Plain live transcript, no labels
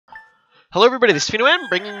Hello everybody, this is Pheno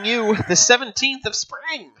bringing you the 17th of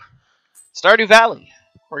spring! Stardew Valley.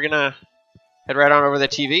 We're gonna head right on over the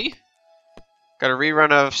TV. Got a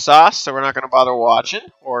rerun of Sauce, so we're not gonna bother watching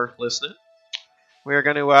or listening. We're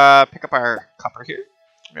gonna pick up our copper here.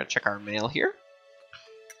 We're gonna check our mail here.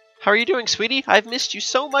 How are you doing, sweetie? I've missed you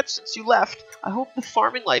so much since you left. I hope the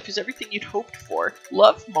farming life is everything you'd hoped for.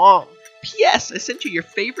 Love, Mom. P.S. I sent you your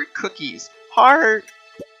favorite cookies. Heart.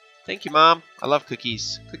 Thank you, Mom. I love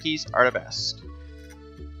cookies. Cookies are the best.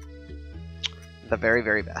 The very,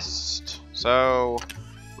 very best. So,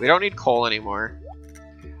 we don't need coal anymore.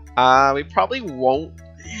 We probably won't.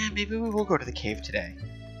 Maybe we will go to the cave today.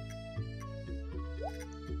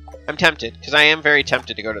 I'm tempted, because I am very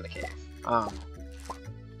tempted to go to the cave.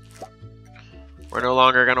 We're no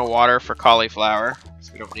longer going to water for cauliflower,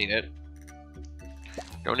 because we don't need it.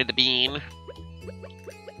 Don't need the bean.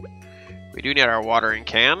 We do need our watering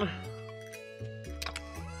can.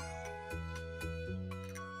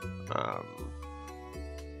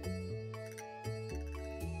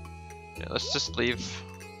 Yeah, let's just leave.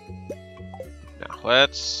 No,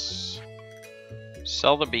 let's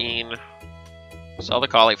sell the bean, sell the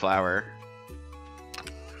cauliflower.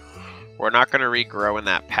 We're not going to regrow in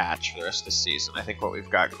that patch for the rest of the season. I think what we've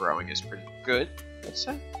got growing is pretty good, let's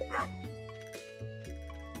say.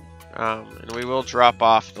 And we will drop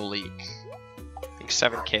off the leek. I think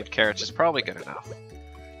 7 cave carrots is probably good enough.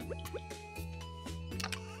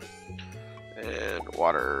 And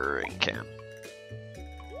watering can.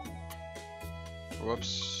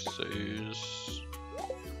 Whoopsies.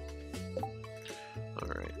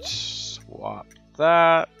 Alright, swap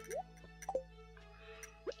that.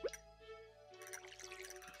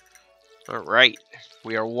 Alright,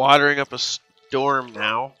 we are watering up a storm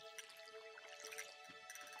now.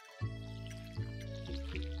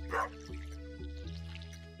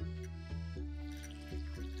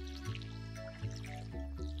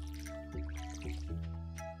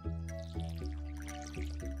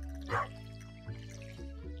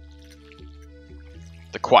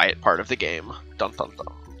 The quiet part of the game. Dun dun dun.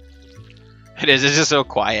 It's just so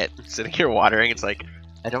quiet. Sitting here watering, it's like,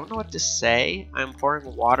 I don't know what to say. I'm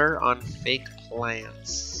pouring water on fake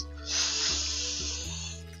plants.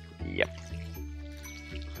 Yep.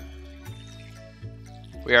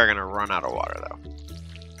 We are gonna run out of water though.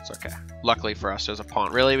 It's okay. Luckily for us, there's a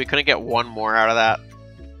pond. Really? We couldn't get one more out of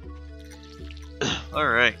that?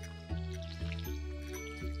 Alright.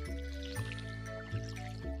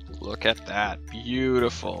 Look at that.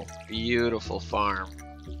 Beautiful, beautiful farm.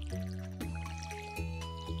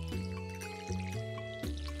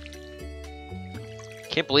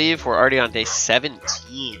 Can't believe we're already on day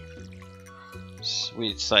 17.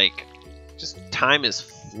 It's like, just time is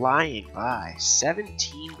flying by.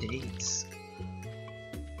 17 days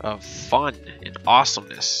of fun and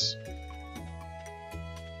awesomeness.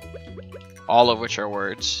 All of which are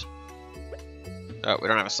words. Oh, we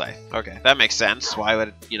don't have a scythe. Okay, that makes sense. Why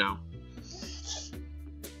would, you know...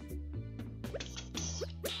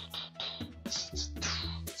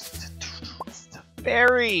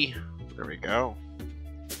 Berry! There we go.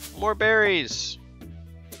 More berries!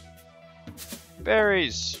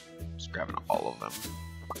 Berries! Just grabbing all of them.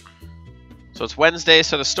 So it's Wednesday,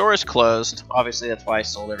 so the store is closed. Obviously, that's why I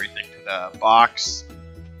sold everything to the box.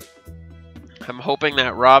 I'm hoping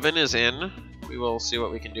that Robin is in. We will see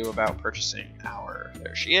what we can do about purchasing our...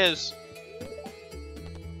 There she is.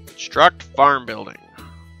 Construct farm building.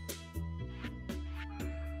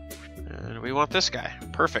 And we want this guy.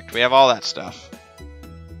 Perfect. We have all that stuff.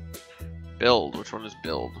 Build. Which one is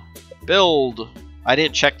build? Build! I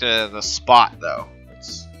didn't check the spot, though.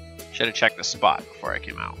 Should have checked the spot before I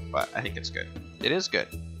came out. But I think it's good. It is good.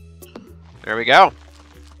 There we go.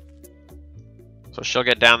 So she'll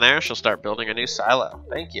get down there. She'll start building a new silo.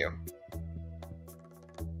 Thank you.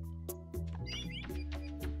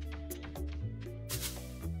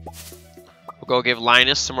 We'll go give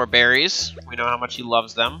Linus some more berries. We know how much he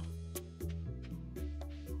loves them.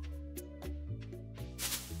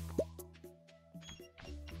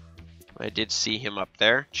 I did see him up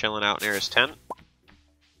there, chilling out near his tent.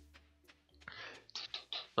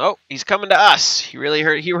 Oh, he's coming to us. He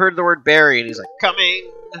heard the word berry, and he's like,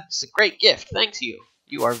 coming. It's a great gift. Thanks you.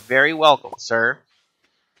 You are very welcome, sir.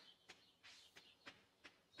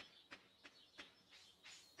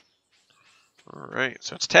 Alright,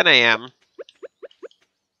 so it's 10 a.m.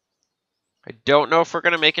 I don't know if we're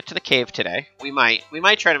going to make it to the cave today. We might. We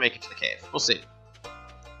might try to make it to the cave. We'll see.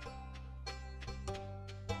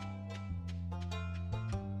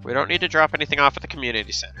 We don't need to drop anything off at the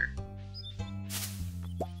community center.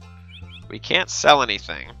 We can't sell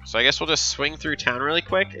anything, so I guess we'll just swing through town really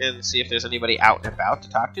quick and see if there's anybody out and about to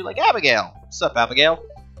talk to, like Abigail. What's up, Abigail?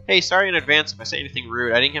 Hey, sorry in advance if I say anything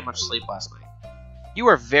rude. I didn't get much sleep last night. You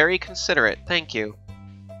are very considerate. Thank you.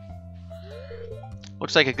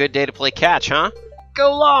 Looks like a good day to play catch, huh?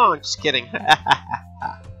 Go long! Just kidding.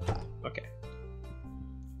 Okay.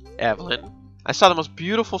 Evelyn. I saw the most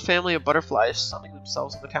beautiful family of butterflies sunning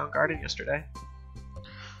themselves in the town garden yesterday.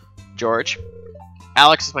 George.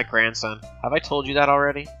 Alex is my grandson. Have I told you that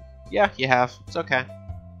already? Yeah, you have. It's okay.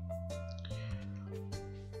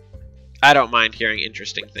 I don't mind hearing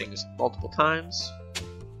interesting things multiple times.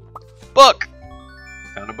 Book!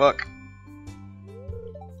 Found a book.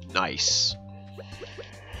 Nice.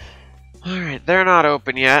 Alright, they're not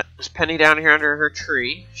open yet. Is Penny down here under her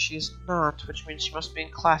tree? She's not, which means she must be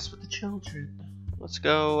in class with the children. Let's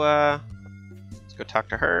go talk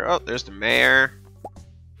to her. Oh, there's the mayor.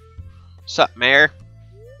 Sup, mayor?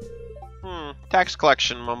 Tax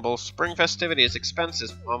collection, mumble. Spring festivities,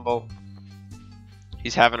 expenses, mumble.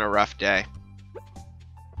 He's having a rough day.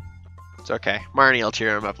 It's okay. Marnie will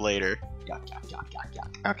cheer him up later. Yuck, yuck, yuck, yuck,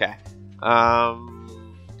 yuck. Okay.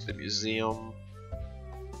 To the museum.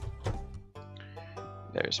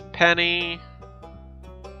 There's Penny.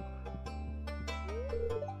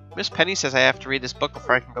 Miss Penny says I have to read this book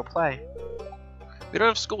before I can go play. We don't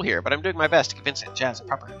have school here, but I'm doing my best to convince Aunt Jazz a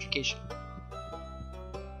proper education. ...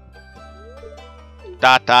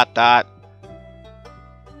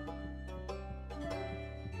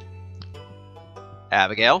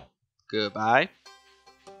 Abigail, goodbye.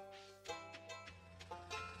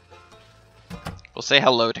 We'll say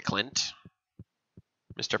hello to Clint.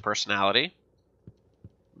 Mr. Personality.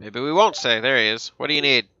 Maybe we won't say. There he is. What do you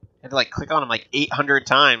need? I had to like click on him like 800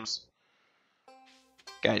 times.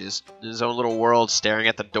 Guy just in his own little world staring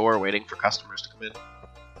at the door waiting for customers to come in.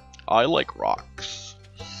 I like rocks.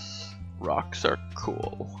 Rocks are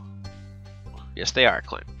cool. Yes, they are,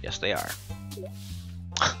 Clint. Yes, they are.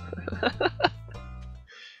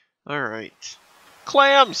 Alright.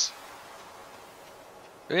 Clams!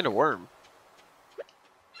 And a worm.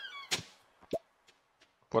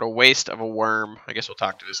 What a waste of a worm. I guess we'll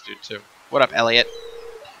talk to this dude too. What up, Elliot?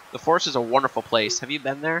 The forest is a wonderful place. Have you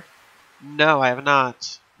been there? No, I have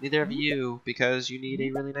not. Neither have you, because you need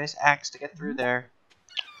a really nice axe to get through there.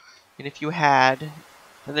 And if you had,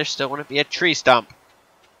 then there still wouldn't be a tree stump.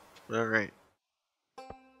 Alright.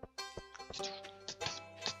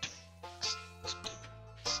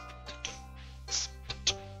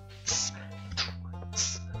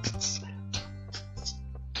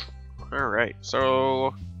 Alright,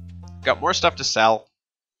 so got more stuff to sell.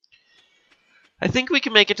 I think we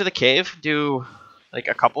can make it to the cave, do like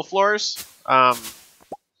a couple floors.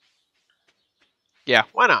 Yeah,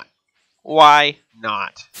 why not? Why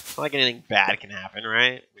not? It's not like anything bad can happen,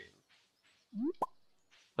 right?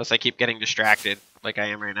 Unless I keep getting distracted, like I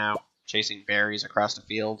am right now, chasing berries across the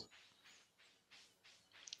field.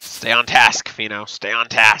 Stay on task, Pheno. Stay on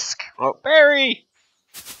task. Oh, berry!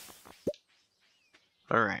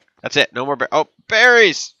 Alright, that's it. No more oh,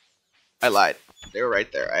 berries! I lied. They were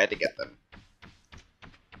right there. I had to get them.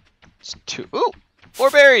 It's two. Ooh! More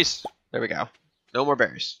berries! There we go. No more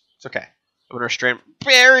berries. It's okay. I'm gonna restrain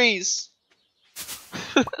berries!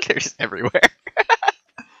 They're just everywhere.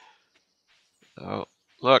 Oh,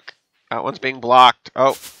 look. That one's being blocked.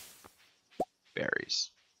 Oh. Berries.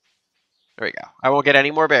 There we go. I won't get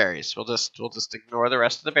any more berries. We'll just ignore the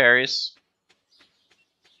rest of the berries.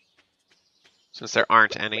 Since there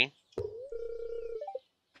aren't any.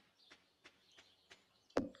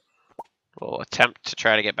 We'll attempt to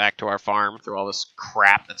try to get back to our farm through all this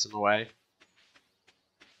crap that's in the way.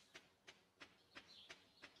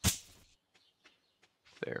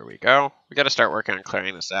 There we go. We gotta start working on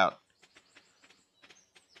clearing this out.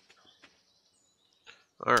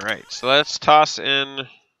 Alright, so let's toss in...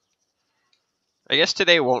 I guess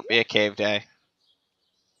today won't be a cave day.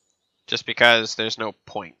 Just because there's no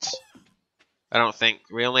point. I don't think.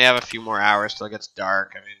 We only have a few more hours till it gets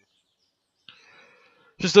dark. I mean...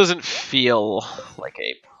 just doesn't feel like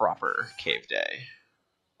a proper cave day.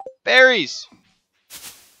 Berries!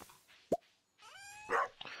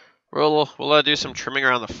 We'll do some trimming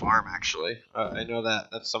around the farm, actually. I know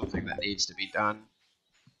that's something that needs to be done.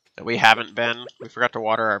 That we haven't been. We forgot to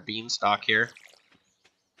water our beanstalk here.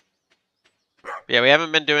 But yeah, we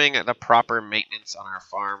haven't been doing the proper maintenance on our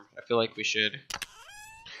farm. I feel like we should.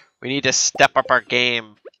 We need to step up our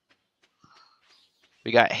game.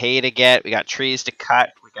 We got hay to get. We got trees to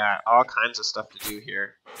cut. We got all kinds of stuff to do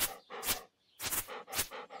here.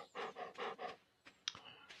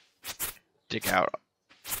 Dig out.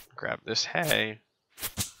 Grab this hay.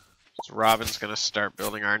 Let's Robin's going to start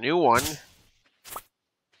building our new one.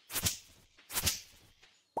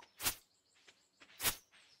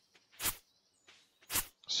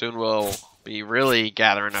 Soon we'll be really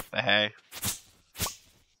gathering up the hay.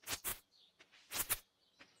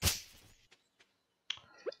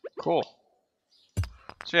 Cool.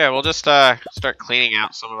 So yeah, we'll just start cleaning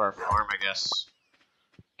out some of our farm, I guess.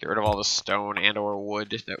 Get rid of all the stone and or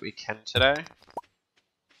wood that we can today.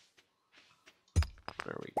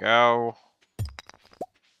 There we go.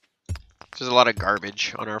 There's a lot of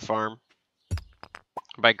garbage on our farm.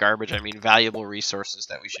 By garbage, I mean valuable resources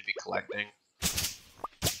that we should be collecting.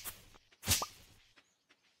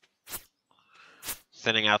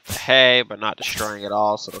 Thinning out the hay, but not destroying it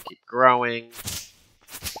all, so it'll keep growing.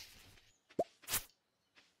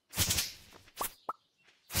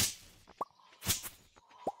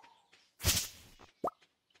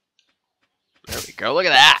 There we go, look at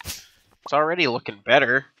that! It's already looking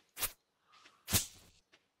better.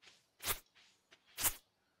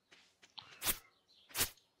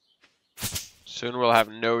 Soon we'll have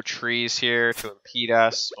no trees here to impede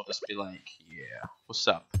us. We'll just be like, yeah, what's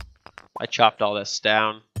up? I chopped all this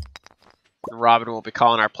down. And Robin won't be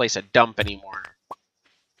calling our place a dump anymore.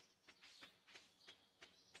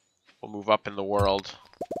 We'll move up in the world.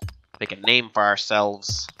 Make a name for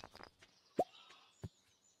ourselves.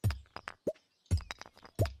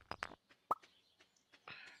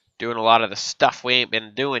 Doing a lot of the stuff we ain't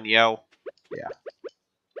been doing, yo. Yeah.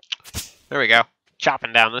 There we go.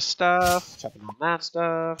 Chopping down this stuff, chopping down that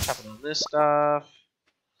stuff, chopping down this stuff.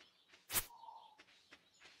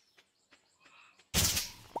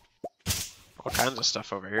 All kinds of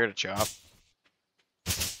stuff over here to chop.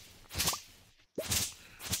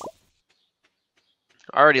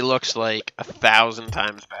 Already looks like 1,000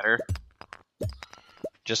 times better.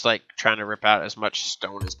 Just like trying to rip out as much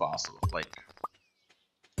stone as possible. Like,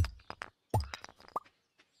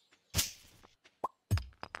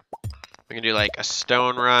 we can do like a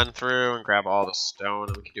stone run through and grab all the stone,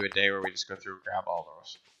 and we can do a day where we just go through and grab all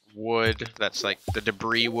those wood. That's like the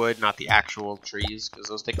debris wood, not the actual trees, because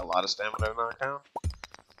those take a lot of stamina to knock down.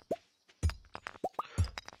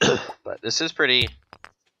 But this is pretty...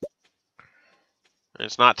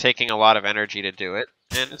 It's not taking a lot of energy to do it,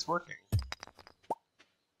 and it's working.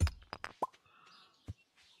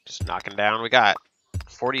 Just knocking down. We got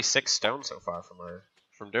 46 stone so far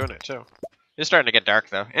from doing it too. It's starting to get dark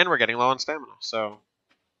though, and we're getting low on stamina. So,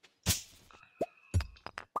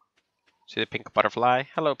 see the pink butterfly?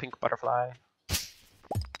 Hello, pink butterfly.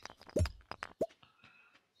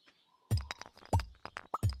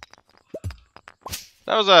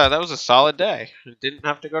 That was a solid day. Didn't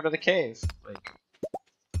have to go to the cave. Like,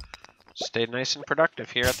 stayed nice and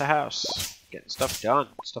productive here at the house. Getting stuff done.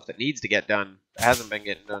 Stuff that needs to get done. That hasn't been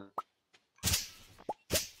getting done.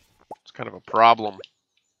 It's kind of a problem.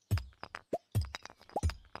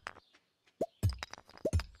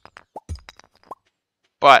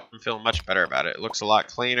 But I'm feeling much better about it. It looks a lot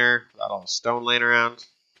cleaner without all the stone laying around.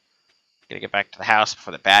 Gonna get back to the house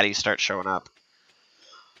before the baddies start showing up.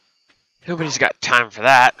 Nobody's got time for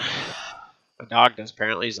that. The dog does,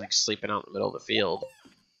 apparently. He's like sleeping out in the middle of the field.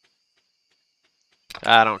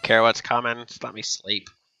 I don't care what's coming. Just let me sleep.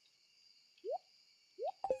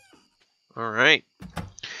 Alright.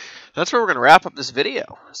 That's where we're going to wrap up this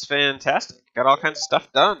video. It's fantastic. Got all kinds of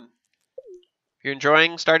stuff done. If you're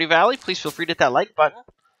enjoying Stardew Valley, please feel free to hit that like button.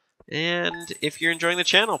 And if you're enjoying the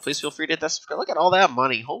channel, please feel free to hit that subscribe. Look at all that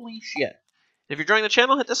money. Holy shit. If you're enjoying the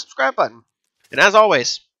channel, hit the subscribe button. And as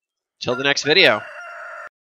always, till the next video.